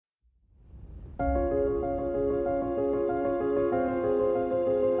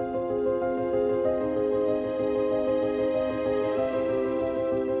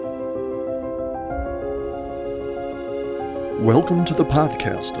Welcome to the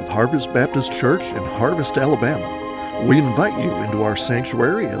podcast of Harvest Baptist Church in Harvest, Alabama. We invite you into our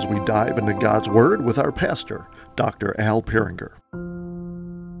sanctuary as we dive into God's Word with our pastor, Dr. Al Peringer.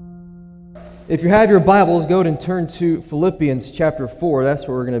 If you have your Bibles, go ahead and turn to Philippians chapter 4. That's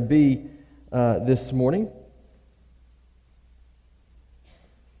where we're going to be this morning.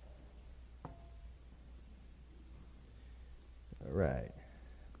 All right.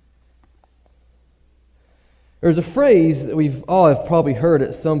 There's a phrase that we've all have probably heard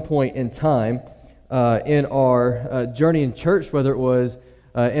at some point in time in our journey in church, whether it was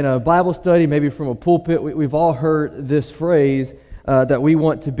in a Bible study, maybe from a pulpit. We've all heard this phrase that we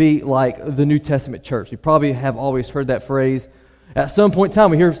want to be like the New Testament church. We probably have always heard that phrase. At some point in time,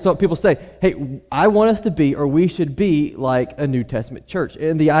 we hear some people say, hey, I want us to be, or we should be like a New Testament church.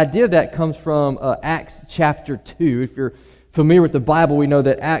 And the idea of that comes from Acts chapter 2. If you're familiar with the Bible, we know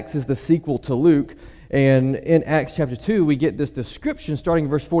that Acts is the sequel to Luke. And in Acts chapter 2, we get this description, starting in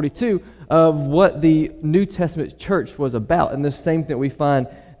verse 42, of what the New Testament church was about. And the same thing that we find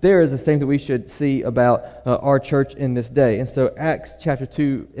there is the same that we should see about our church in this day. And so Acts chapter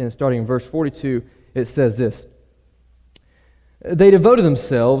 2, and starting in verse 42, it says this: They devoted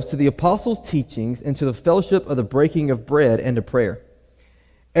themselves to the apostles' teachings and to the fellowship of the breaking of bread and to prayer.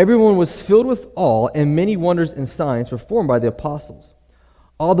 Everyone was filled with awe, and many wonders and signs performed by the apostles.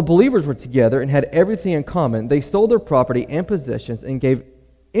 All the believers were together and had everything in common. They sold their property and possessions and gave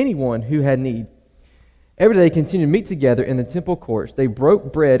anyone who had need. Every day they continued to meet together in the temple courts. They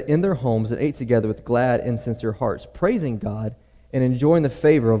broke bread in their homes and ate together with glad and sincere hearts, praising God and enjoying the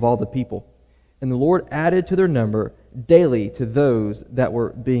favor of all the people. And the Lord added to their number daily to those that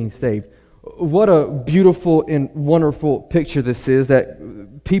were being saved. What a beautiful and wonderful picture this is,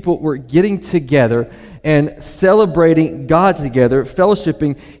 that people were getting together and celebrating God together,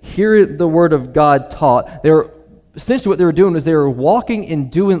 fellowshipping, hearing the Word of God taught. They were essentially what they were doing was they were walking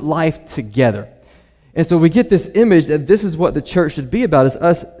and doing life together. And so we get this image that this is what the church should be about, is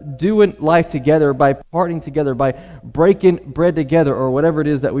us doing life together by partying together, by breaking bread together, or whatever it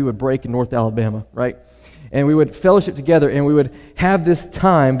is that we would break in North Alabama, right? And we would fellowship together and we would have this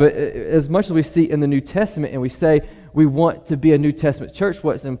time. But as much as we see in the New Testament and we say we want to be a New Testament church,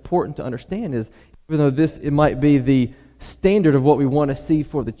 what's important to understand is, even though it might be the standard of what we want to see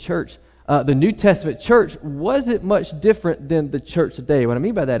for the church, the New Testament church wasn't much different than the church today. What I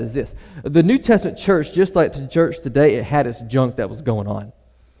mean by that is this: the New Testament church, just like the church today, it had its junk that was going on.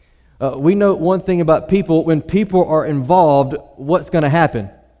 We know one thing about people: when people are involved, what's going to happen?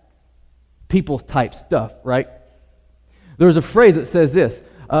 People type stuff, right? There's a phrase that says this.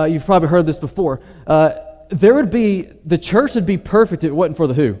 You've probably heard this before. The church would be perfect if it wasn't for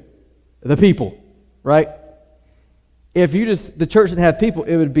the who? The people, right? If the church didn't have people,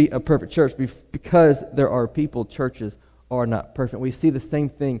 it would be a perfect church. Because there are people, churches are not perfect. We see the same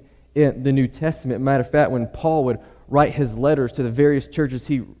thing in the New Testament. Matter of fact, when Paul would write his letters to the various churches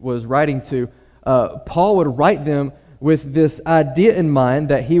he was writing to, Paul would write them with this idea in mind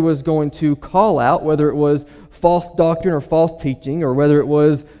that he was going to call out, whether it was false doctrine or false teaching, or whether it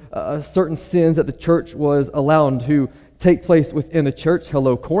was certain sins that the church was allowing to take place within the church.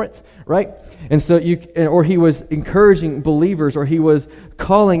 Hello, Corinth, right? And so or he was encouraging believers, or he was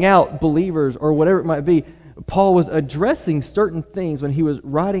calling out believers, or whatever it might be. Paul was addressing certain things when he was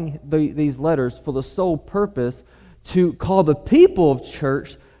writing these letters for the sole purpose to call the people of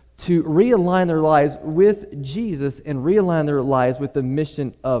church to realign their lives with Jesus and realign their lives with the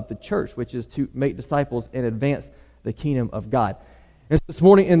mission of the church, which is to make disciples and advance the kingdom of God. And so this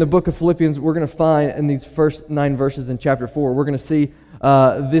morning in the book of Philippians, we're going to find in these first 9 verses in chapter 4, we're going to see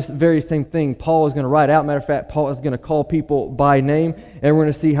this very same thing Paul is going to write out. Matter of fact, Paul is going to call people by name, and we're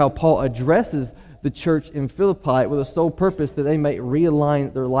going to see how Paul addresses the church in Philippi with a sole purpose that they may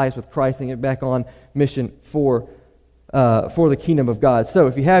realign their lives with Christ and get back on mission for the kingdom of God. So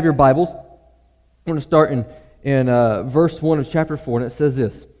if you have your Bibles, I'm going to start in verse 1 of chapter 4, and it says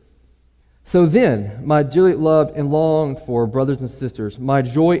this: So then, my dearly loved and longed for brothers and sisters, my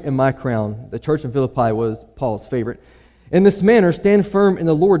joy and my crown. The church in Philippi was Paul's favorite. In this manner, stand firm in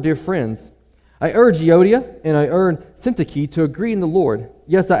the Lord, dear friends. I urge Euodia and I urge Syntyche to agree in the Lord.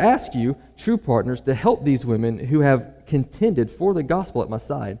 Yes, I ask you, true partners, to help these women who have contended for the gospel at my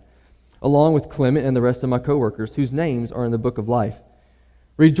side, along with Clement and the rest of my co-workers, whose names are in the book of life.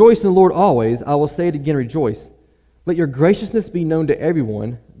 Rejoice in the Lord always. I will say it again, rejoice. Let your graciousness be known to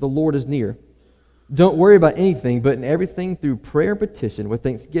everyone. The Lord is near. Don't worry about anything, but in everything through prayer and petition with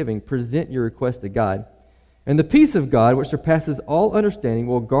thanksgiving, present your request to God. And the peace of God, which surpasses all understanding,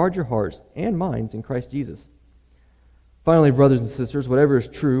 will guard your hearts and minds in Christ Jesus. Finally, brothers and sisters, whatever is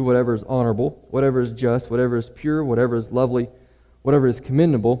true, whatever is honorable, whatever is just, whatever is pure, whatever is lovely, whatever is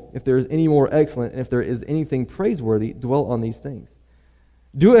commendable, if there is any more excellent, and if there is anything praiseworthy, dwell on these things.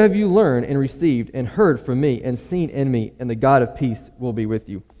 Do what have you learned and received and heard from me and seen in me, and the God of peace will be with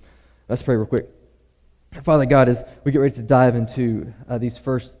you. Let's pray real quick. Father God, as we get ready to dive into these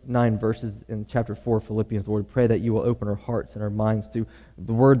first 9 verses in chapter 4 of Philippians, Lord, pray that you will open our hearts and our minds to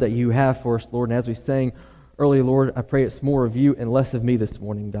the word that you have for us, Lord. And as we sang earlier, Lord, I pray it's more of you and less of me this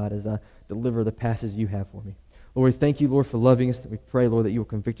morning, God, as I deliver the passage you have for me. Lord, we thank you, Lord, for loving us. We pray, Lord, that you will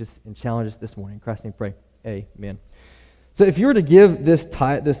convict us and challenge us this morning. In Christ's name, pray. Amen. So if you were to give this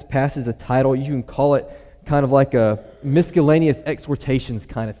passage a title, you can call it kind of like a miscellaneous exhortations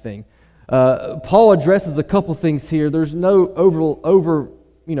kind of thing. Paul addresses a couple things here. There's no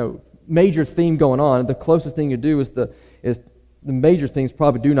major theme going on. The closest thing you do is the major things,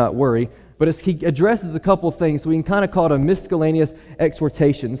 probably do not worry. But he addresses a couple things, so we can kind of call it a miscellaneous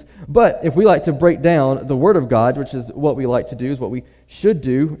exhortations. But if we like to break down the Word of God, which is what we like to do, is what we should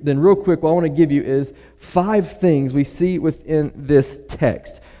do, then real quick, what I want to give you is 5 things we see within this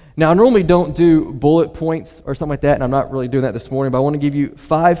text. Now, I normally don't do bullet points or something like that, and I'm not really doing that this morning, but I want to give you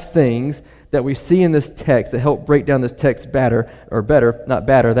 5 things that we see in this text that help break down this text better, not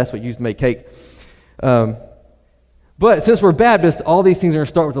batter, that's what you use to make cake. But since we're Baptists, all these things are going to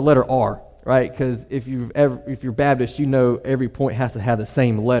start with the letter R, right? Because if you're Baptist, you know every point has to have the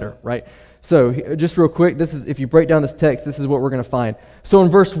same letter, right? So just real quick, if you break down this text, this is what we're going to find. So in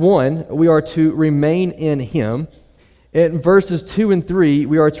verse 1, we are to remain in Him. In verses 2 and 3,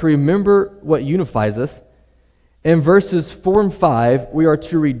 we are to remember what unifies us. In verses 4 and 5, we are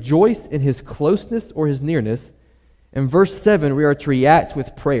to rejoice in His closeness or His nearness. In verse 7, we are to react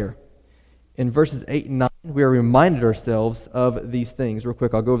with prayer. In verses 8 and 9, we are reminded ourselves of these things. Real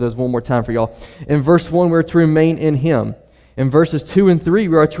quick, I'll go over those one more time for y'all. In verse 1, we are to remain in Him. In verses 2 and 3,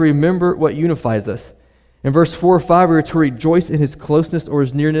 we are to remember what unifies us. In verse 4 or 5, we are to rejoice in His closeness or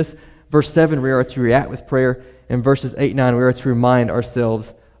His nearness. Verse 7, we are to react with prayer. In verses 8 and 9, we are to remind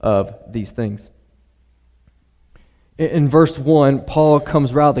ourselves of these things. In verse 1, Paul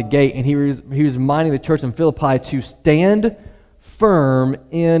comes right out the gate, and he was reminding the church in Philippi to stand firm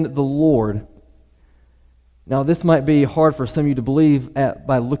in the Lord. Now, this might be hard for some of you to believe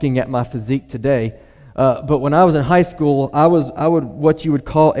by looking at my physique today, but when I was in high school, I was what you would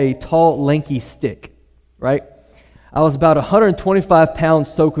call a tall, lanky stick, right? I was about 125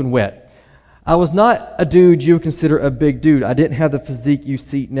 pounds soaking wet. I was not a dude you would consider a big dude. I didn't have the physique you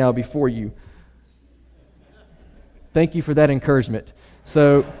see now before you. Thank you for that encouragement.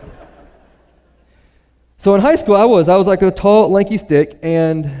 So in high school, I was like a tall, lanky stick,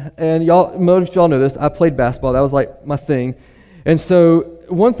 and most of y'all know this. I played basketball. That was like my thing. And so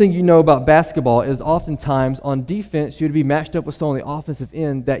one thing you know about basketball is oftentimes on defense, you'd be matched up with someone on the offensive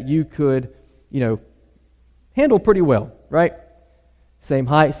end that you could, handle pretty well, right? Same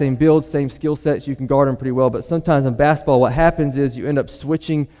height, same build, same skill sets. You can guard them pretty well. But sometimes in basketball, what happens is you end up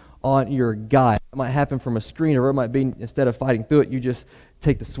switching on your guy. It might happen from a screen, or it might be instead of fighting through it, you just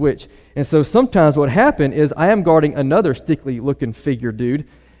take the switch. And so sometimes what happened is I am guarding another stickly-looking figure dude,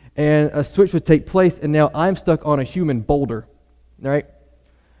 and a switch would take place, and now I'm stuck on a human boulder, right?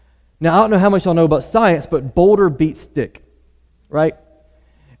 Now, I don't know how much y'all know about science, but boulder beats stick, right?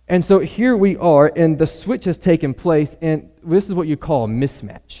 And so here we are, and the switch has taken place, and this is what you call a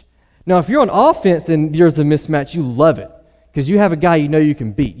mismatch. Now, if you're on offense and there's a mismatch, you love it, because you have a guy you know you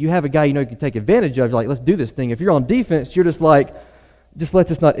can beat. You have a guy you know you can take advantage of. You're like, let's do this thing. If you're on defense, you're just like, just let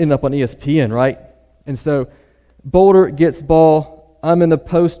this not end up on ESPN, right? And so Boulder gets ball. I'm in the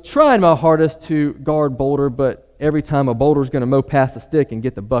post trying my hardest to guard Boulder, but every time a Boulder's going to mow past the stick and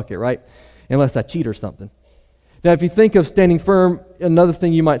get the bucket, right? Unless I cheat or something. Now, if you think of standing firm, another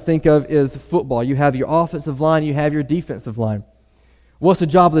thing you might think of is football. You have your offensive line, you have your defensive line. What's the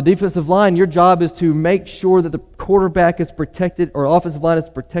job of the defensive line? Your job is to make sure that the quarterback is protected, or offensive line is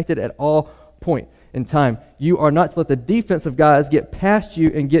protected at all point in time. You are not to let the defensive guys get past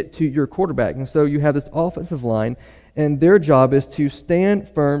you and get to your quarterback. And so you have this offensive line, and their job is to stand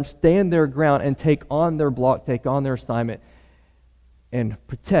firm, stand their ground, and take on their block, take on their assignment, and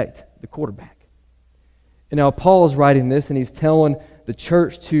protect the quarterback. And now Paul is writing this, and he's telling the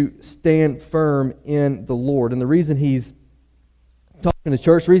church to stand firm in the Lord. And the reason he's talking to the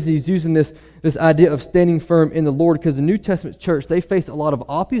church, the reason he's using this idea of standing firm in the Lord, because the New Testament church, they faced a lot of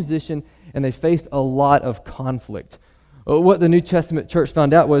opposition and they faced a lot of conflict. What the New Testament church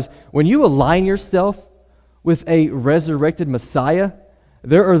found out was when you align yourself with a resurrected Messiah,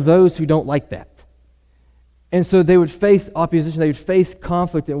 there are those who don't like that. And so they would face opposition, they would face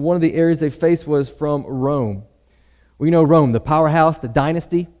conflict, and one of the areas they faced was from Rome. We know Rome, the powerhouse, the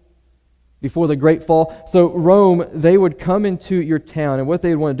dynasty. before the Great Fall. So Rome, they would come into your town, and what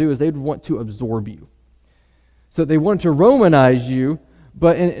they'd want to do is they'd want to absorb you. So they wanted to Romanize you,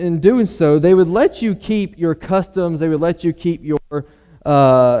 but in doing so, they would let you keep your customs, they would let you keep your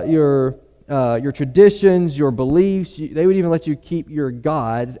traditions, your beliefs. They would even let you keep your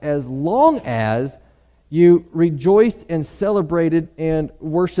gods as long as you rejoiced and celebrated and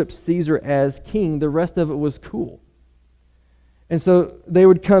worshiped Caesar as king. The rest of it was cool. And so they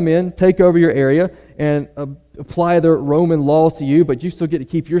would come in, take over your area, and apply their Roman laws to you, but you still get to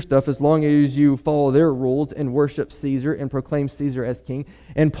keep your stuff as long as you follow their rules and worship Caesar and proclaim Caesar as king.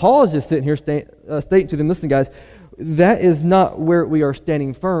 And Paul is just sitting here stating to them, listen, guys, that is not where we are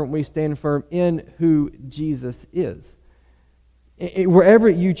standing firm. We stand firm in who Jesus is. Wherever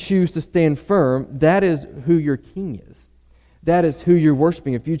you choose to stand firm, that is who your king is. That is who you're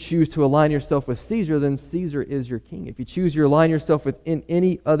worshiping. If you choose to align yourself with Caesar, then Caesar is your king. If you choose to align yourself with in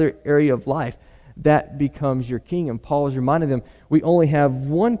any other area of life, that becomes your king. And Paul is reminding them, we only have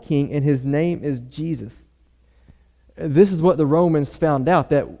one king, and his name is Jesus. This is what the Romans found out,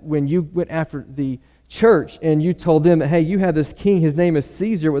 that when you went after the church and you told them that, hey, you have this king, his name is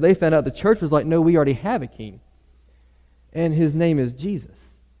Caesar, what they found out, the church was like, no, we already have a king, and his name is Jesus.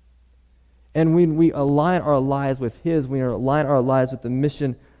 And when we align our lives with his, when we align our lives with the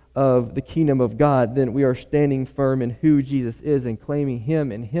mission of the kingdom of God, then we are standing firm in who Jesus is and claiming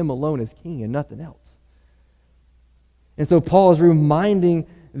him and him alone as king and nothing else. And so Paul is reminding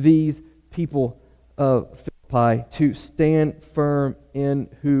these people of Philippi to stand firm in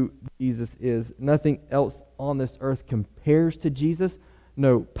who Jesus is. Nothing else on this earth compares to Jesus.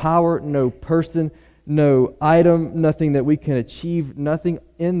 No power, no person, no item, nothing that we can achieve, nothing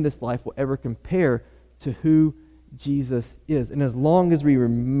in this life will ever compare to who Jesus is. And as long as we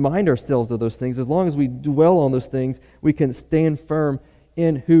remind ourselves of those things, as long as we dwell on those things, we can stand firm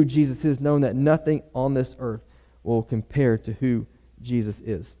in who Jesus is, knowing that nothing on this earth will compare to who Jesus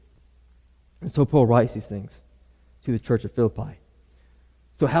is. And so Paul writes these things to the church of Philippi.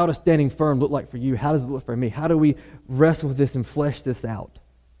 So how does standing firm look like for you? How does it look for me? How do we wrestle with this and flesh this out?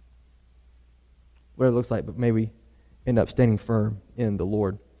 What it looks like, but may we end up standing firm in the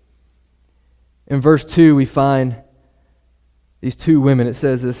Lord. In verse 2, we find these two women. It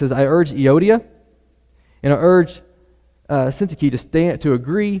says, I urge Euodia and I urge Syntyche to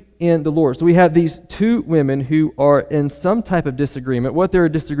agree in the Lord. So we have these two women who are in some type of disagreement. What they're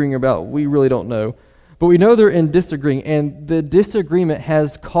disagreeing about, we really don't know. But we know they're in disagreeing, and the disagreement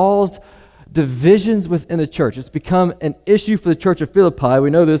has caused divisions within the church. It's become an issue for the church of Philippi.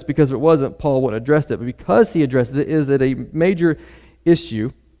 We know this because if it wasn't, Paul wouldn't address it. But because he addresses it, is it a major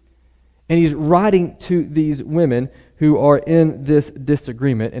issue? And he's writing to these women who are in this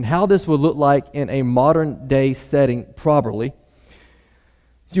disagreement and how this would look like in a modern day setting properly.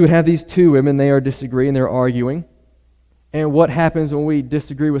 You would have these two women, they are disagreeing, they're arguing. And what happens when we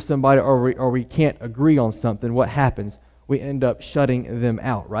disagree with somebody or we can't agree on something? What happens? We end up shutting them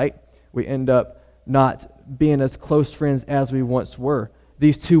out, right? We end up not being as close friends as we once were.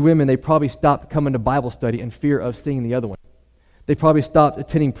 These two women, they probably stopped coming to Bible study in fear of seeing the other one. They probably stopped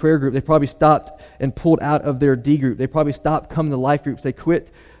attending prayer group. They probably stopped and pulled out of their D group. They probably stopped coming to life groups. They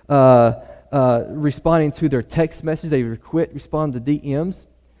quit responding to their text messages. They quit responding to DMs.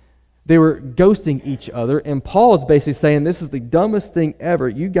 They were ghosting each other. And Paul is basically saying, this is the dumbest thing ever.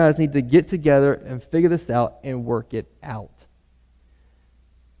 You guys need to get together and figure this out and work it out.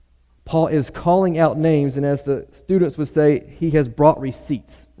 Paul is calling out names, and as the students would say, he has brought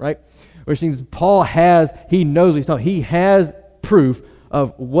receipts, right? Which means he knows what he's talking. He has proof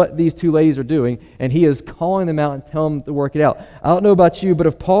of what these two ladies are doing, and he is calling them out and telling them to work it out. I don't know about you, but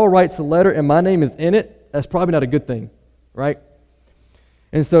if Paul writes a letter and my name is in it, that's probably not a good thing, right?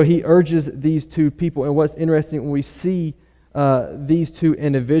 And so he urges these two people, and what's interesting, when we see these two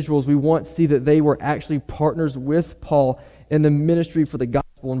individuals, we want to see that they were actually partners with Paul in the ministry for the gospel.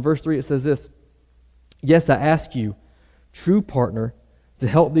 In verse 3 it says this, yes, I ask you, true partner, to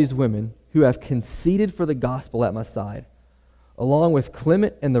help these women who have conceded for the gospel at my side, along with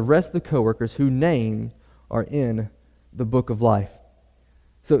Clement and the rest of the co-workers whose names are in the book of life.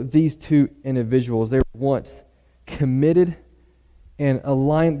 So these two individuals, they were once committed and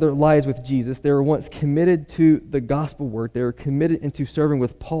aligned their lives with Jesus. They were once committed to the gospel work. They were committed into serving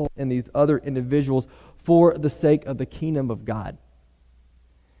with Paul and these other individuals for the sake of the kingdom of God.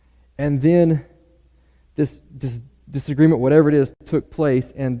 And then this disagreement, whatever it is, took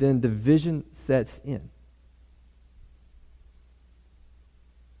place, and then division sets in.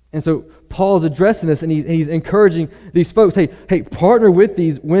 And so Paul is addressing this, and he's encouraging these folks, hey, partner with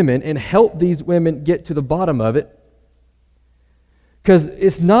these women and help these women get to the bottom of it. Because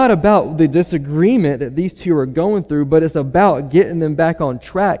it's not about the disagreement that these two are going through, but it's about getting them back on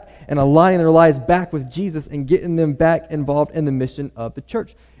track and aligning their lives back with Jesus and getting them back involved in the mission of the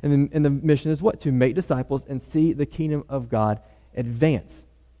church. And the mission is what? To make disciples and see the kingdom of God advance.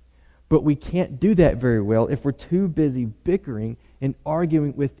 But we can't do that very well if we're too busy bickering and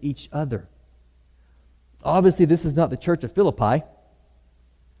arguing with each other. Obviously, this is not the church of Philippi,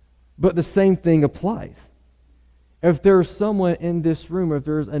 but the same thing applies. If there's someone in this room, or if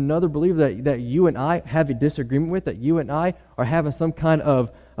there's another believer that you and I have a disagreement with, that you and I are having some kind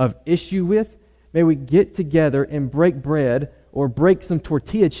of issue with, may we get together and break bread or break some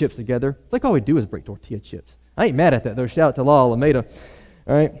tortilla chips together. Like all we do is break tortilla chips. I ain't mad at that, though. Shout out to La Alameda.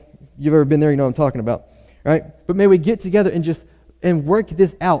 All right? You've ever been there, you know what I'm talking about. All right? But may we get together and work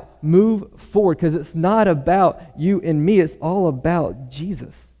this out. Move forward, because it's not about you and me. It's all about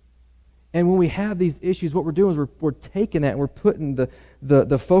Jesus. And when we have these issues, what we're doing is we're taking that and we're putting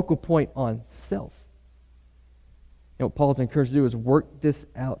the focal point on self. And what Paul's encouraged to do is work this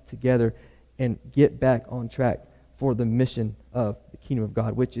out together and get back on track for the mission of the kingdom of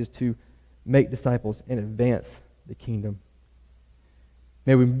God, which is to make disciples and advance the kingdom.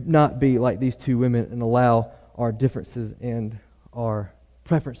 May we not be like these two women and allow our differences and our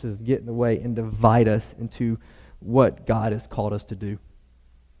preferences get in the way and divide us into what God has called us to do.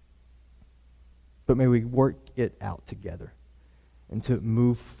 But may we work it out together and to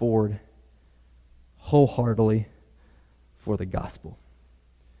move forward wholeheartedly for the gospel.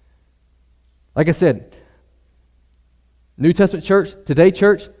 Like I said, New Testament church, today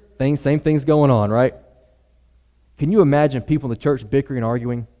church, same things going on, right? Can you imagine people in the church bickering and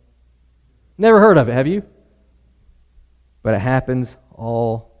arguing? Never heard of it, have you? But it happens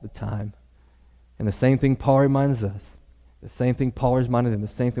all the time. And the same thing Paul reminds us, the same thing Paul reminded them, the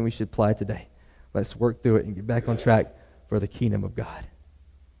same thing we should apply today. Let's work through it and get back on track for the kingdom of God.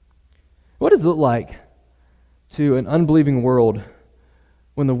 What does it look like to an unbelieving world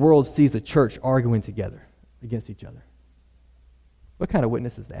when the world sees a church arguing together against each other? What kind of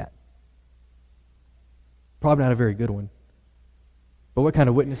witness is that? Probably not a very good one. But what kind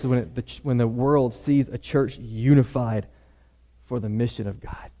of witness is when the world sees a church unified for the mission of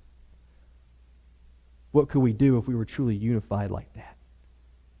God? What could we do if we were truly unified like that?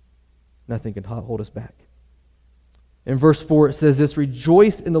 Nothing can hold us back. In verse 4 it says this,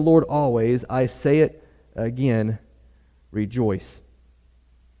 "Rejoice in the Lord always. I say it again, rejoice."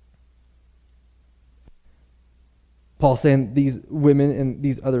 Paul saying these women and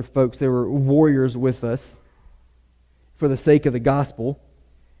these other folks, they were warriors with us for the sake of the gospel.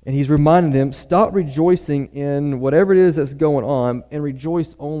 And he's reminding them, stop rejoicing in whatever it is that's going on and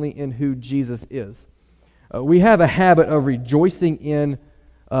rejoice only in who Jesus is. We have a habit of rejoicing in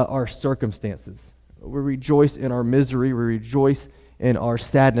our circumstances. We rejoice in our misery. We rejoice in our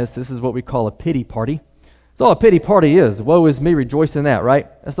sadness. This is what we call a pity party. That's all a pity party is. Woe is me, rejoice in that, right?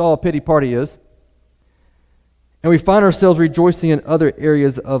 That's all a pity party is. And we find ourselves rejoicing in other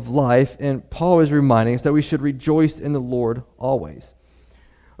areas of life, and Paul is reminding us that we should rejoice in the Lord always.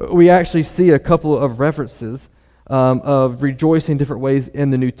 We actually see a couple of references of rejoicing in different ways in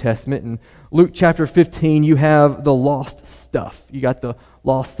the New Testament. In Luke chapter 15, you have the lost stuff. You got the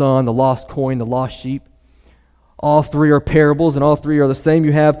lost son, the lost coin, the lost sheep. All three are parables, and all three are the same.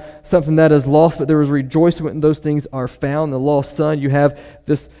 You have something that is lost, but there is rejoicing when those things are found. The lost son, you have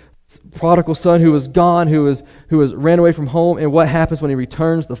this prodigal son who was gone, who was ran away from home, and what happens when he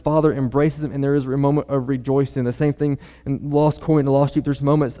returns? The father embraces him, and there is a moment of rejoicing. The same thing in lost coin, the lost sheep. There's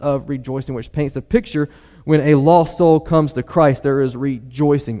moments of rejoicing, which paints a picture when a lost soul comes to Christ. There is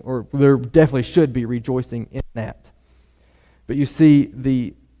rejoicing, or there definitely should be rejoicing in that. But you see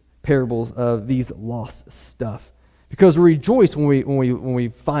the parables of these lost stuff, because we rejoice when we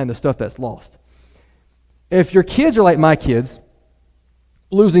find the stuff that's lost. If your kids are like my kids,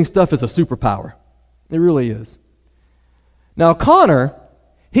 losing stuff is a superpower. It really is. Now, Connor,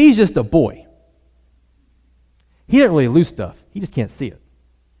 he's just a boy. He didn't really lose stuff. He just can't see it.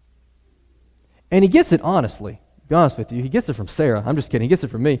 And he gets it honestly. To be honest with you, he gets it from Sarah. I'm just kidding. He gets it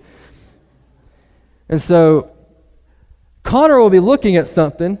from me. And so Connor will be looking at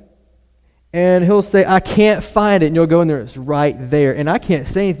something, and he'll say, I can't find it. And you'll go in there, it's right there. And I can't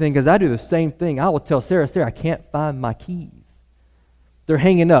say anything because I do the same thing. I will tell Sarah, I can't find my keys. They're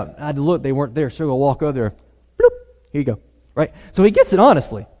hanging up. I had to look, they weren't there. She'll go walk over there. Bloop, here you go. Right? So he gets it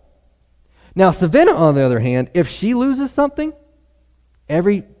honestly. Now, Savannah, on the other hand, if she loses something,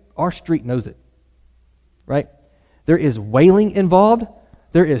 our street knows it. Right? There is wailing involved.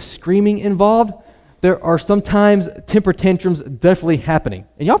 There is screaming involved. There are sometimes temper tantrums definitely happening.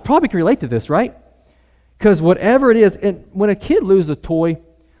 And y'all probably can relate to this, right? Because whatever it is, and when a kid loses a toy,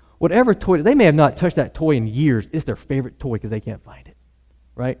 whatever toy, they may have not touched that toy in years. It's their favorite toy because they can't find it,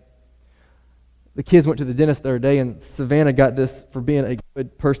 right? The kids went to the dentist the other day, and Savannah got this for being a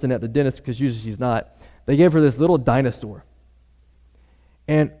good person at the dentist because usually she's not. They gave her this little dinosaur.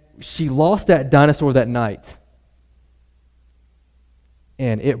 And she lost that dinosaur that night.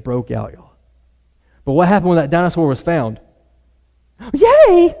 And it broke out, y'all. But what happened when that dinosaur was found?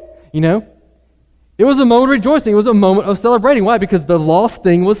 Yay! You know? It was a moment of rejoicing. It was a moment of celebrating. Why? Because the lost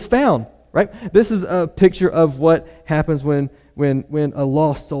thing was found, right? This is a picture of what happens when a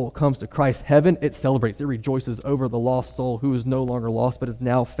lost soul comes to Christ. Heaven, it celebrates. It rejoices over the lost soul who is no longer lost but is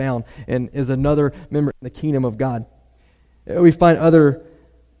now found and is another member in the kingdom of God. We find other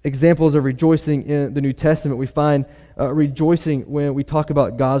examples of rejoicing in the New Testament. We find rejoicing when we talk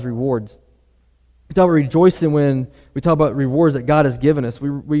about God's rewards. We talk about rejoicing when we talk about rewards that God has given us.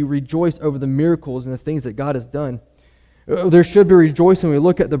 We rejoice over the miracles and the things that God has done. There should be rejoicing when we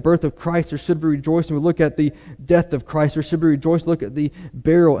look at the birth of Christ. There should be rejoicing when we look at the death of Christ. There should be rejoicing when we look at the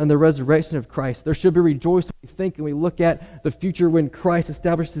burial and the resurrection of Christ. There should be rejoicing when we think and we look at the future when Christ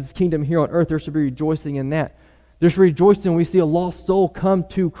establishes His kingdom here on earth. There should be rejoicing in that. There should be rejoicing when we see a lost soul come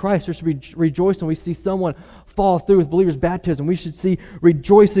to Christ. There should be rejoicing when we see someone fall through with believers' baptism. We should see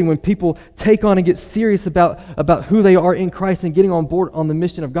rejoicing when people take on and get serious about who they are in Christ and getting on board on the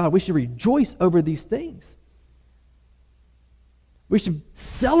mission of God. We should rejoice over these things. We should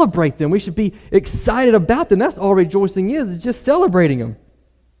celebrate them. We should be excited about them. That's all rejoicing is just celebrating them.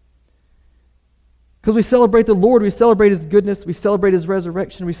 Because we celebrate the Lord, we celebrate His goodness, we celebrate His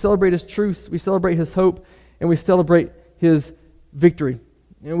resurrection, we celebrate His truth, we celebrate His hope, and we celebrate His victory.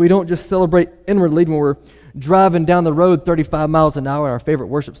 And we don't just celebrate inwardly when we're driving down the road 35 miles an hour and our favorite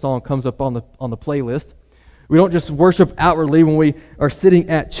worship song comes up on the playlist. We don't just worship outwardly when we are sitting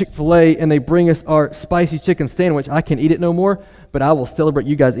at Chick-fil-A and they bring us our spicy chicken sandwich. I can't eat it no more, but I will celebrate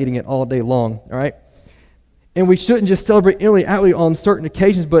you guys eating it all day long, all right? And we shouldn't just celebrate inwardly, outwardly on certain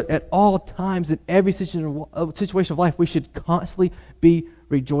occasions, but at all times, in every situation of life, we should constantly be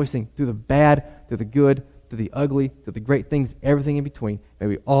rejoicing through the bad, through the good, through the ugly, through the great things, everything in between. May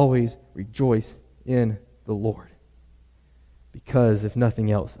we always rejoice in the Lord because, if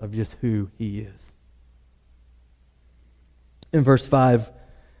nothing else, of just who He is. In verse 5,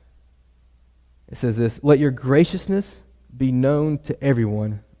 it says this, "Let your graciousness be known to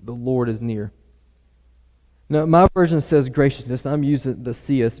everyone. The Lord is near." Now, my version says graciousness. I'm using the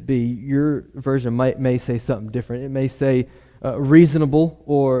CSB. Your version may say something different. It may say reasonable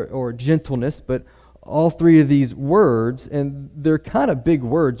or gentleness, but all three of these words, and they're kind of big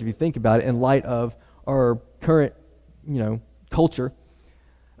words if you think about it in light of our current, culture.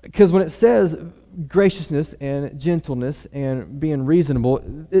 Because when it says graciousness and gentleness and being reasonable,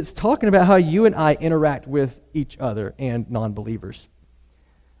 it's talking about how you and I interact with each other and non-believers.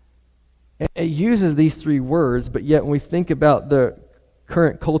 And it uses these three words, but yet when we think about the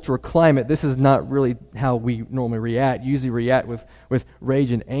current cultural climate, this is not really how we normally react. You usually react with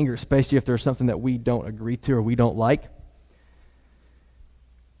rage and anger, especially if there's something that we don't agree to or we don't like.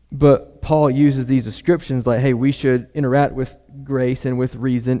 But Paul uses these descriptions like, hey, we should interact with grace and with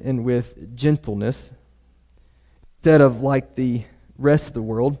reason and with gentleness instead of like the rest of the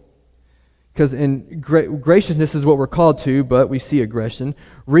world. Because in graciousness is what we're called to, but we see aggression.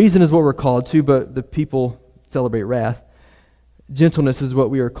 Reason is what we're called to, but the people celebrate wrath. Gentleness is what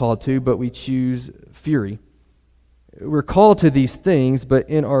we are called to, but we choose fury. We're called to these things, but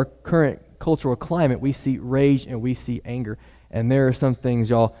in our current cultural climate, we see rage and we see anger. And there are some things,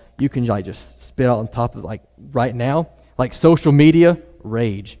 y'all, you can just spit out on top of, like right now, like social media,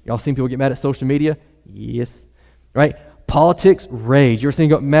 rage. Y'all seen people get mad at social media? Yes. Right? Politics, rage. You ever seen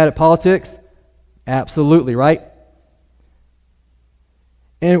people get mad at politics? Absolutely, right?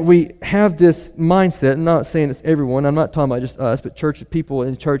 And we have this mindset, I'm not saying it's everyone, I'm not talking about just us, but church people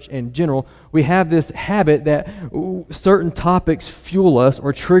in church in general. We have this habit that certain topics fuel us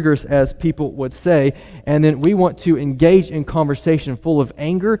or trigger us, as people would say, and then we want to engage in conversation full of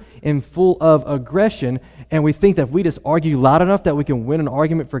anger and full of aggression, and we think that if we just argue loud enough that we can win an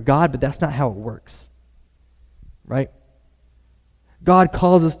argument for God, but that's not how it works, right? God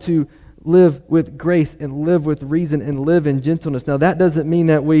calls us to live with grace and live with reason and live in gentleness. Now, that doesn't mean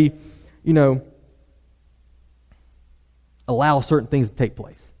that we, allow certain things to take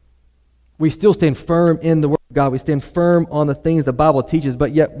place. We still stand firm in the Word of God. We stand firm on the things the Bible teaches,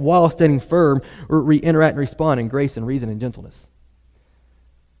 but yet while standing firm, we interact and respond in grace and reason and gentleness.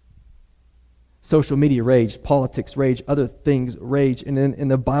 Social media rage, politics rage, other things rage. And in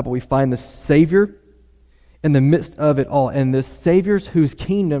the Bible, we find the Savior in the midst of it all. And the Savior whose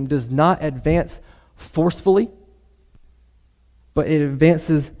kingdom does not advance forcefully, but it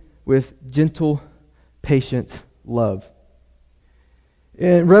advances with gentle, patient love.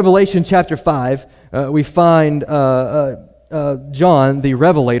 In Revelation chapter 5, we find John the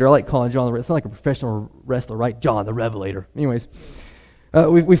Revelator. I like calling John, it's not like a professional wrestler, right? John the Revelator. Anyways,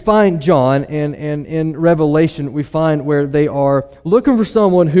 we find John, and in Revelation, we find where they are looking for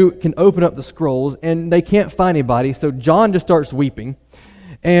someone who can open up the scrolls, and they can't find anybody, so John just starts weeping.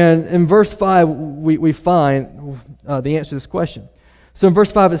 And in verse 5, we find the answer to this question. So in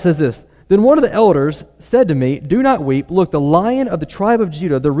verse 5, it says this: Then one of the elders said to me, Do not weep. Look, the Lion of the tribe of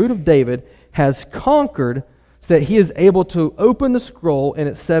Judah, the root of David, has conquered so that he is able to open the scroll and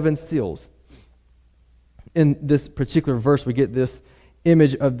its 7 seals. In this particular verse, we get this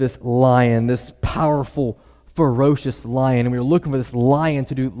image of this lion, this powerful, ferocious lion. And we were looking for this lion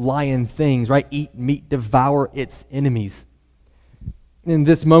to do lion things, right? Eat meat, devour its enemies. In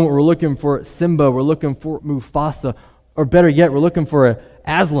this moment, we're looking for Simba, we're looking for Mufasa, or better yet, we're looking for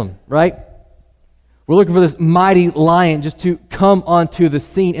Aslan, right? We're looking for this mighty lion just to come onto the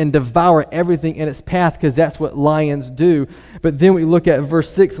scene and devour everything in its path, because that's what lions do. But then we look at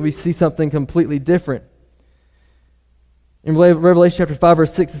verse 6 and we see something completely different. In Revelation chapter 5,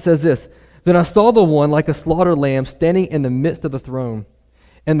 verse 6, it says this: Then I saw the one like a slaughtered lamb standing in the midst of the throne,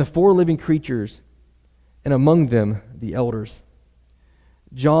 and the 4 living creatures, and among them the elders.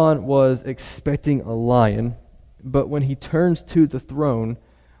 John was expecting a lion, but when he turns to the throne,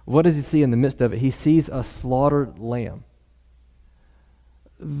 what does he see in the midst of it? He sees a slaughtered lamb.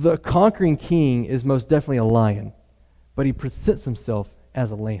 The conquering king is most definitely a lion, but he presents himself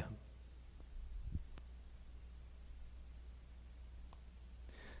as a lamb.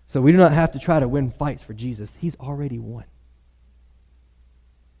 So we do not have to try to win fights for Jesus. He's already won.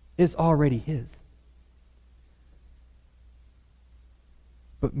 It's already his.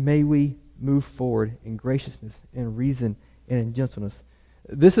 But may we move forward in graciousness, in reason, and in gentleness.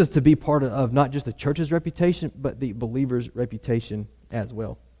 This is to be part of not just the church's reputation, but the believer's reputation as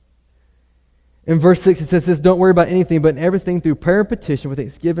well. In verse 6, it says this: Don't worry about anything, but in everything through prayer and petition with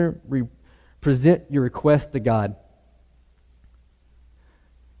thanksgiving, present your request to God.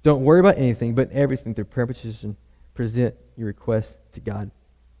 Don't worry about anything, but in everything through prayer and petition, present your request to God.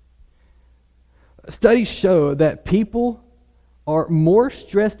 Studies show that people are more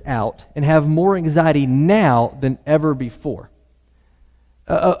stressed out and have more anxiety now than ever before.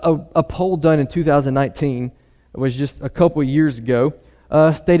 A poll done in 2019, it was just a couple of years ago,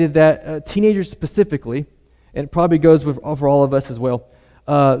 stated that teenagers specifically, and it probably goes for all of us as well,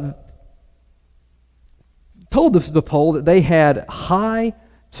 told the poll that they had high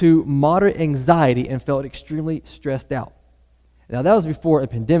to moderate anxiety and felt extremely stressed out. Now that was before a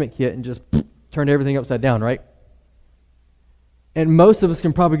pandemic hit and just turned everything upside down, right? And most of us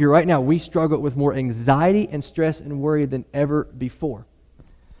can probably agree right now, we struggle with more anxiety and stress and worry than ever before.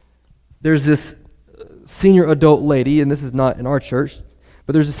 There's this senior adult lady, and this is not in our church,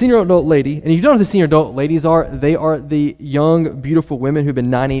 but there's a senior adult lady, and if you don't know who the senior adult ladies are, they are the young, beautiful women who've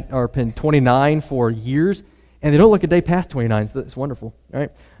been 29 for years, and they don't look a day past 29, so that's wonderful, all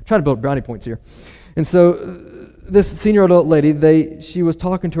right? I'm trying to build brownie points here. And so this senior adult lady, she was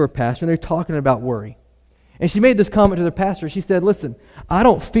talking to her pastor, and they're talking about worry. And she made this comment to the pastor. She said, listen, I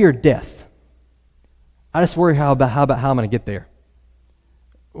don't fear death. I just worry how I'm going to get there.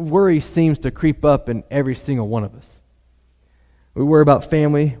 Worry seems to creep up in every single one of us. We worry about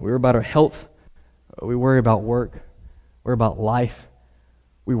family. We worry about our health. We worry about work. We worry about life.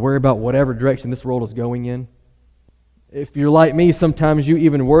 We worry about whatever direction this world is going in. If you're like me, sometimes you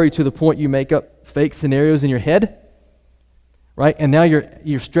even worry to the point you make up fake scenarios in your head, right? And now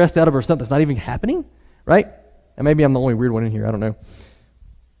you're stressed out over something that's not even happening, right? And maybe I'm the only weird one in here. I don't know.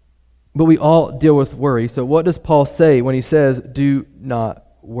 But we all deal with worry. So what does Paul say when he says, do not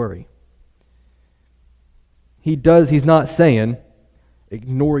worry? He's not saying,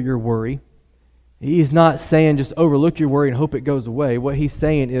 ignore your worry. He's not saying just overlook your worry and hope it goes away. What he's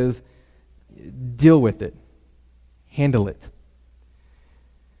saying is, deal with it. Handle it.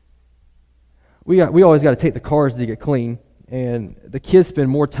 We always got to take the cars to get clean, and the kids spend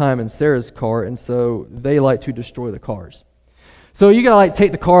more time in Sarah's car, and so they like to destroy the cars. So you got to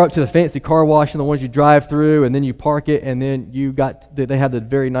take the car up to the fancy car wash, and the ones you drive through, and then you park it, and then they have the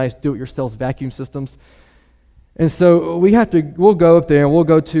very nice do-it-yourself vacuum systems. And so we'll go up there and we'll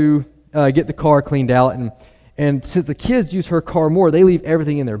go to get the car cleaned out, and since the kids use her car more, they leave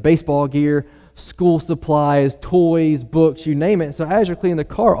everything in there: baseball gear, school supplies, toys, books, you name it. So as you're cleaning the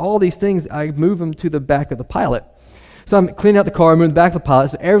car, all these things, I move them to the back of the Pilot. So I'm cleaning out the car, moving the back of the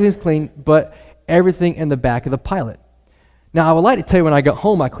Pilot, so everything's clean, but everything in the back of the Pilot. Now, I would like to tell you when I got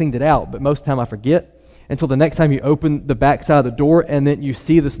home I cleaned it out, but most of the time I forget until the next time you open the back side of the door and then you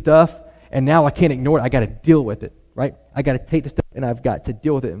see the stuff, and now I can't ignore it. I got to deal with it, right? I got to take the stuff and I've got to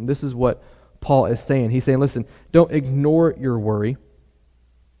deal with it. And this is what Paul is saying. He's saying, listen, don't ignore your worry.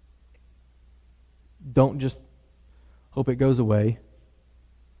 Don't just hope it goes away.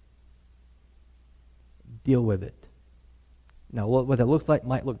 Deal with it. Now, what that looks like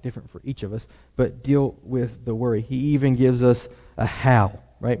might look different for each of us, but deal with the worry. He even gives us a how,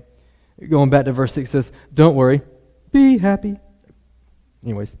 right? Going back to verse 6 says, don't worry, be happy.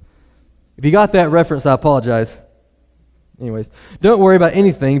 Anyways, if you got that reference, I apologize. Anyways, don't worry about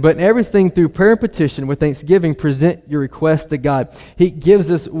anything, but in everything through prayer and petition with thanksgiving, present your request to God. He gives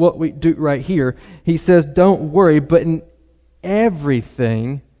us what we do right here. He says, don't worry, but in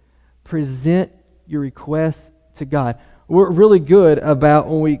everything, present your request to God. We're really good about,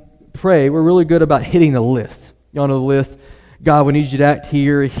 when we pray, we're really good about hitting the list. You all know the list. God, we need you to act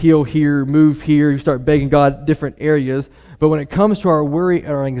here, heal here, move here. You start begging God different areas. But when it comes to our worry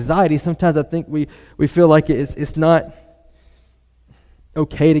and our anxiety, sometimes I think we feel like it's not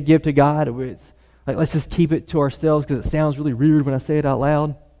okay to give to God. It's like, let's just keep it to ourselves because it sounds really weird when I say it out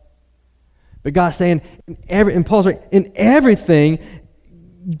loud. But God's saying, and Paul's right, in everything,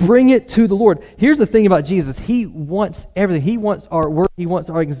 bring it to the Lord. Here's the thing about Jesus. He wants everything. He wants our worry. He wants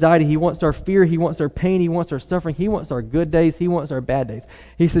our anxiety. He wants our fear. He wants our pain. He wants our suffering. He wants our good days. He wants our bad days.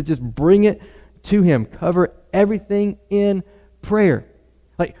 He said, just bring it to Him. Cover everything in prayer.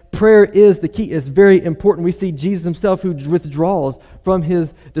 Like, prayer is the key. It's very important. We see Jesus Himself who withdraws from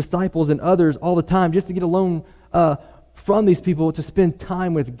His disciples and others all the time just to get alone from these people to spend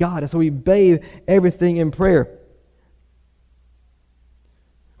time with God. And so we bathe everything in prayer.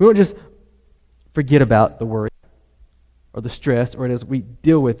 We don't just forget about the worry or the stress, or as we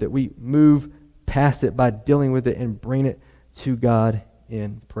deal with it, we move past it by dealing with it and bring it to God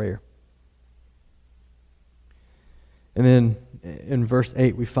in prayer. And then in verse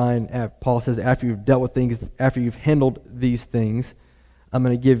 8, we find Paul says, after you've dealt with things, after you've handled these things, I'm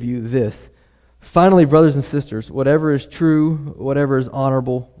going to give you this. Finally, brothers and sisters, whatever is true, whatever is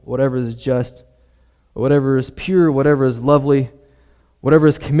honorable, whatever is just, whatever is pure, whatever is lovely, whatever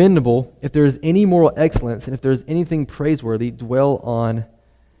is commendable, if there is any moral excellence, and if there is anything praiseworthy, dwell on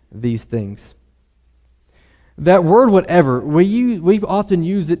these things. That word whatever, we often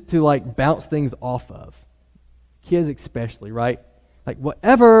use it to like bounce things off of. Kids especially, right? Like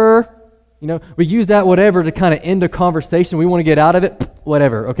whatever, we use that whatever to kind of end a conversation. We want to get out of it,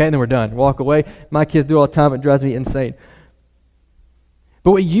 whatever, okay? And then we're done. Walk away. My kids do it all the time. It drives me insane.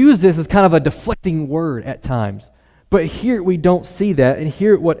 But we use this as kind of a deflecting word at times. But here we don't see that, and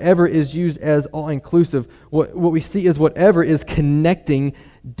here whatever is used as all-inclusive. What we see is whatever is connecting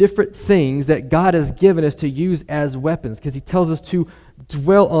different things that God has given us to use as weapons, because He tells us to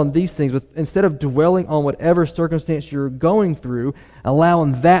dwell on these things. Instead of dwelling on whatever circumstance you're going through,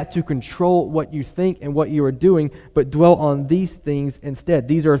 allowing that to control what you think and what you are doing, but dwell on these things instead.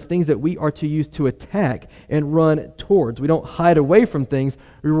 These are things that we are to use to attack and run towards. We don't hide away from things.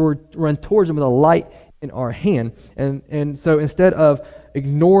 We run towards them with a light in our hand. And so instead of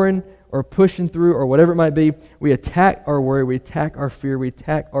ignoring or pushing through or whatever it might be, we attack our worry, we attack our fear, we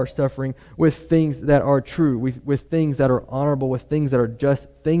attack our suffering with things that are true, with things that are honorable, with things that are just,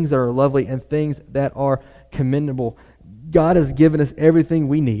 things that are lovely, and things that are commendable. God has given us everything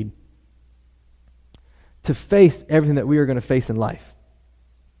we need to face everything that we are going to face in life.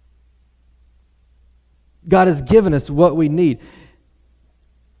 God has given us what we need.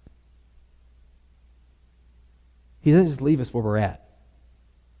 He doesn't just leave us where we're at.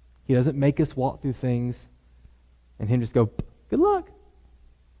 He doesn't make us walk through things and Him just go, good luck.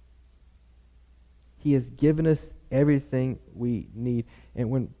 He has given us everything we need.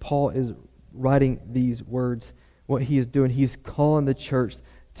 And when Paul is writing these words, what he is doing, he's calling the church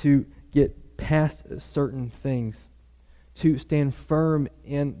to get past certain things, to stand firm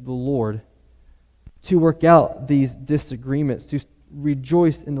in the Lord, to work out these disagreements, to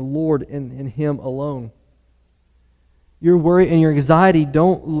rejoice in the Lord and in Him alone. Your worry and your anxiety,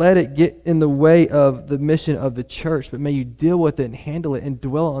 don't let it get in the way of the mission of the church, but may you deal with it and handle it and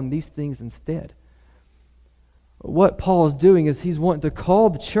dwell on these things instead. What Paul is doing is he's wanting to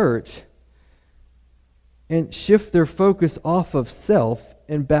call the church and shift their focus off of self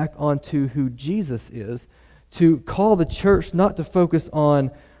and back onto who Jesus is, to call the church not to focus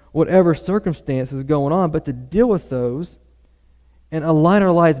on whatever circumstance is going on, but to deal with those and align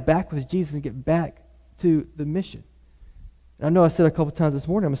our lives back with Jesus and get back to the mission. I know I said a couple times this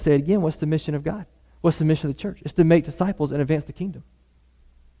morning, I'm going to say it again. What's the mission of God? What's the mission of the church? It's to make disciples and advance the kingdom.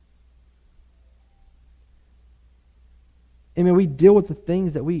 And may we deal with the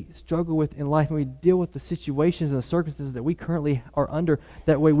things that we struggle with in life, and we deal with the situations and the circumstances that we currently are under.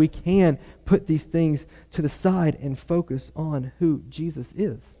 That way we can put these things to the side and focus on who Jesus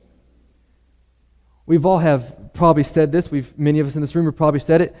is. We've all have probably said this. Many of us in this room have probably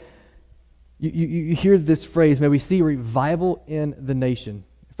said it. You hear this phrase, may we see revival in the nation.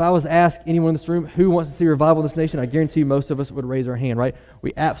 If I was to ask anyone in this room who wants to see revival in this nation, I guarantee you most of us would raise our hand, right?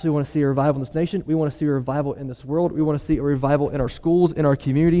 We absolutely want to see a revival in this nation. We want to see a revival in this world. We want to see a revival in our schools, in our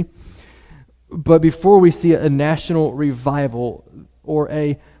community. But before we see a national revival or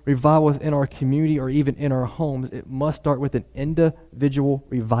a revival within our community or even in our homes, it must start with an individual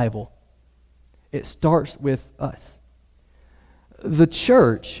revival. It starts with us. The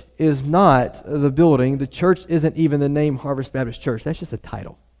church is not the building. The church isn't even the name Harvest Baptist Church. That's just a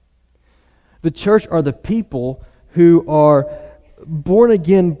title. The church are the people who are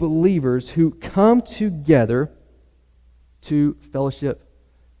born-again believers who come together to fellowship,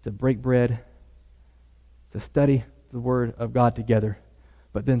 to break bread, to study the Word of God together,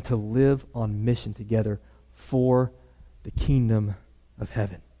 but then to live on mission together for the kingdom of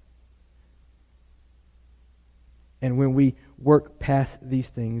heaven. And when we work past these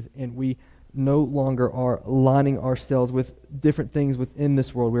things and we no longer are aligning ourselves with different things within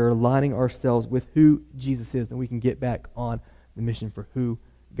this world, we are aligning ourselves with who Jesus is, and we can get back on the mission for who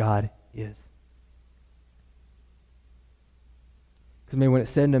God is. Because maybe when it's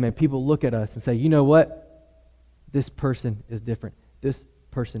said to them, people look at us and say, you know what? This person is different. This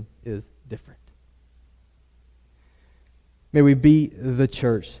person is different. May we be the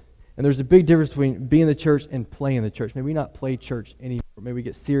church. And there's a big difference between being the church and playing the church. May we not play church anymore. May we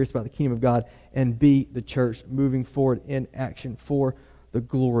get serious about the kingdom of God and be the church moving forward in action for the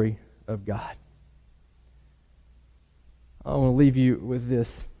glory of God. I want to leave you with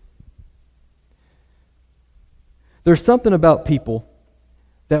this. There's something about people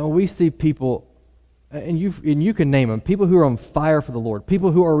that when we see people, and you can name them, people who are on fire for the Lord,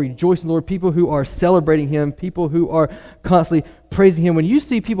 people who are rejoicing in the Lord, people who are celebrating Him, people who are constantly praising Him. When you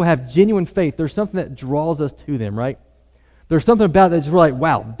see people have genuine faith, there's something that draws us to them, right? There's something about that we're like,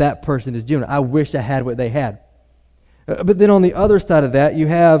 wow, that person is genuine. I wish I had what they had. But then on the other side of that, you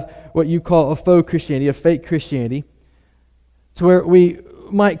have what you call a faux Christianity, a fake Christianity, to where we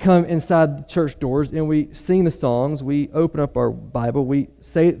might come inside the church doors and we sing the songs, we open up our Bible, we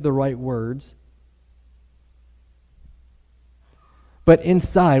say the right words, but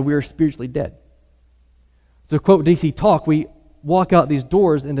inside we are spiritually dead. To quote DC Talk, we walk out these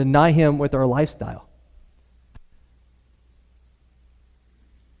doors and deny Him with our lifestyle.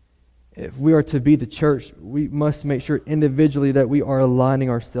 If we are to be the church, we must make sure individually that we are aligning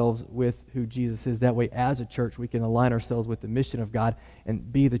ourselves with who Jesus is. That way, as a church, we can align ourselves with the mission of God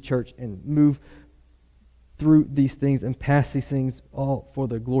and be the church and move through these things and past these things, all for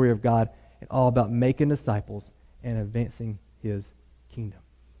the glory of God and all about making disciples and advancing His kingdom.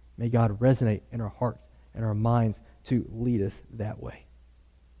 May God resonate in our hearts and our minds to lead us that way.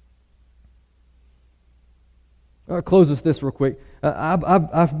 I'll close with this real quick.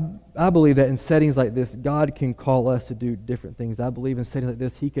 I believe that in settings like this, God can call us to do different things. I believe in settings like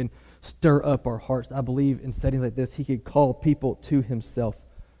this, He can stir up our hearts. I believe in settings like this, He can call people to Himself.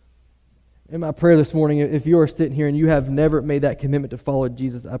 In my prayer this morning, if you are sitting here and you have never made that commitment to follow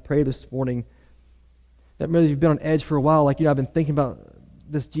Jesus, I pray this morning that maybe you've been on edge for a while, like, I've been thinking about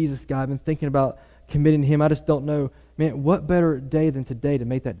this Jesus guy, I've been thinking about committing to Him, I just don't know. Man, what better day than today to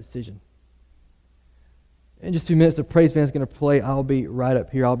make that decision? In just 2 minutes, the praise band is going to play. I'll be right up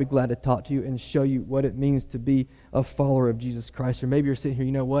here. I'll be glad to talk to you and show you what it means to be a follower of Jesus Christ. Or maybe you're sitting here,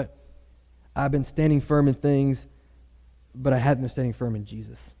 you know what? I've been standing firm in things, but I haven't been standing firm in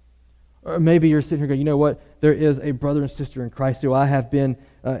Jesus. Or maybe you're sitting here going, you know what? There is a brother and sister in Christ who I have been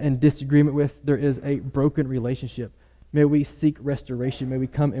in disagreement with. There is a broken relationship. May we seek restoration. May we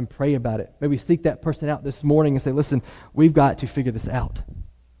come and pray about it. May we seek that person out this morning and say, listen, we've got to figure this out.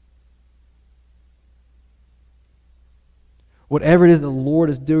 Whatever it is the Lord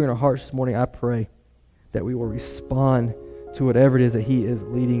is doing in our hearts this morning, I pray that we will respond to whatever it is that He is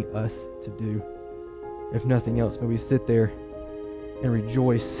leading us to do. If nothing else, may we sit there and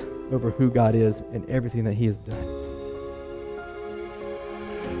rejoice over who God is and everything that He has done.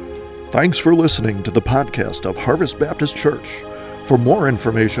 Thanks for listening to the podcast of Harvest Baptist Church. For more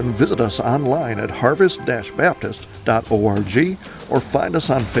information, visit us online at harvest-baptist.org or find us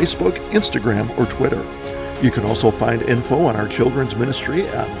on Facebook, Instagram, or Twitter. You can also find info on our children's ministry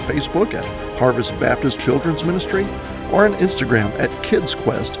on Facebook at Harvest Baptist Children's Ministry or on Instagram at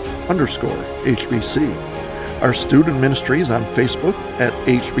KidsQuest_HBC. Our student ministry is on Facebook at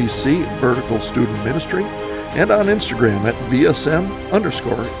HBC Vertical Student Ministry and on Instagram at VSM_HBC.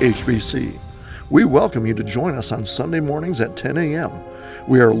 We welcome you to join us on Sunday mornings at 10 a.m.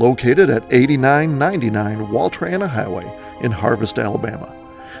 We are located at 8999 Waltrana Highway in Harvest, Alabama.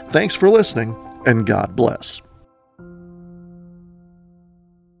 Thanks for listening, and God bless.